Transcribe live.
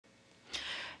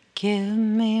Give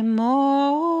me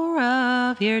more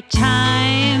of your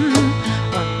time,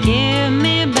 or give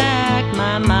me back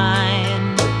my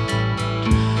mind.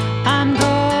 I'm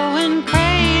going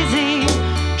crazy,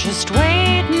 just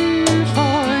waiting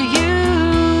for you.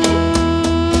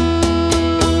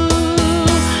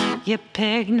 You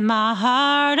picked my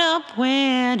heart up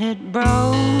when it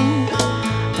broke,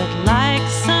 but like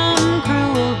some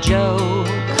cruel joke,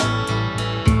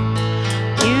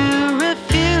 you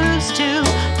refused to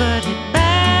put it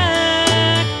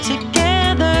back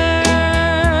together.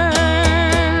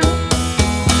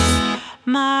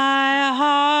 My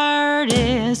heart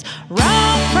is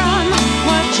raw from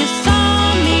what you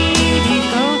saw me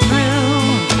go through.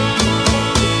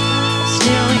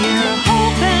 Still you're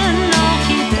hoping I'll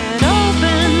keep it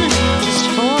open just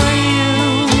for you.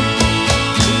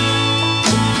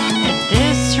 At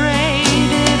this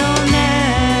rate it'll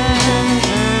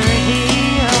never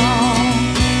heal.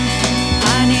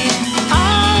 I need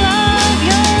all of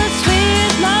your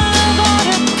sweet love, or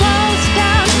to close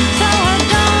down so I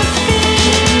don't feel.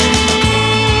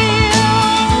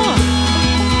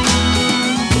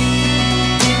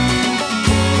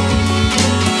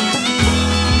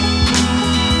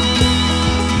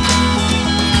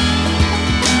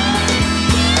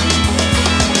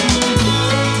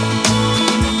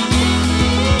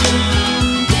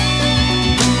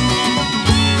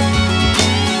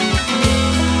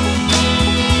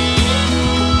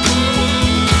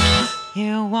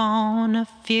 You want a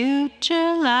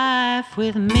future life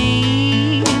with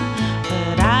me,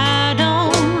 but I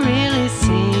don't really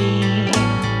see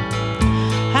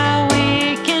how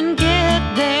we can get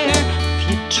there if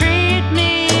you treat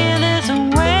me this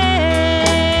way.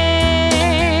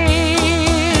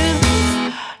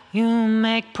 You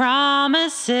make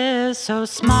promises so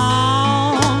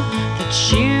small that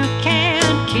you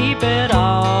can't keep it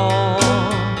all.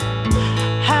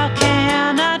 How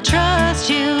can I trust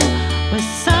you with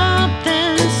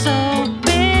something so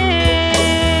big?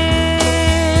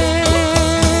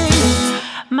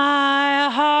 My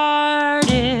heart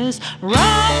is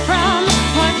raw from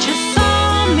what you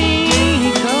saw me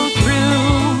go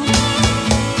through.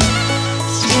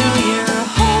 Still you're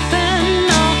hoping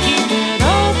I'll keep it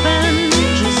open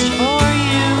just for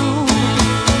you.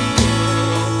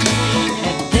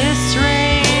 At this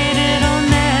rate it'll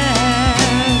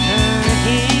never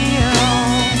heal.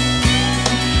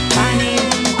 I need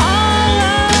all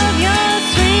of your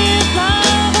sweet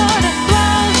love, or to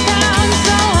close down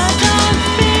so I don't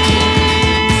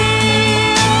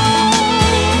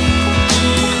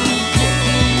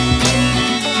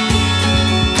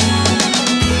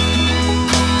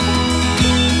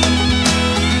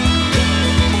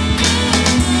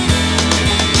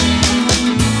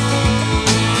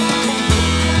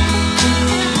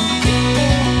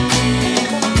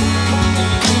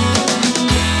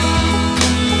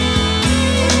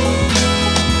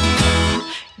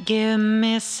give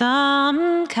me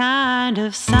some kind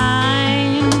of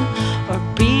sign, or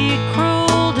be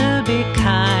cruel to be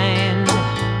kind.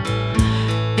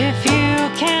 If you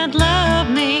can't love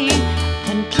me,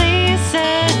 then please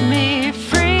set me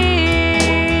free.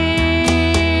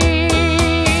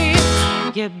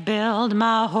 You build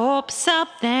my hopes up,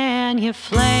 then you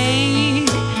flake,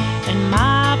 and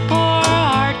my poor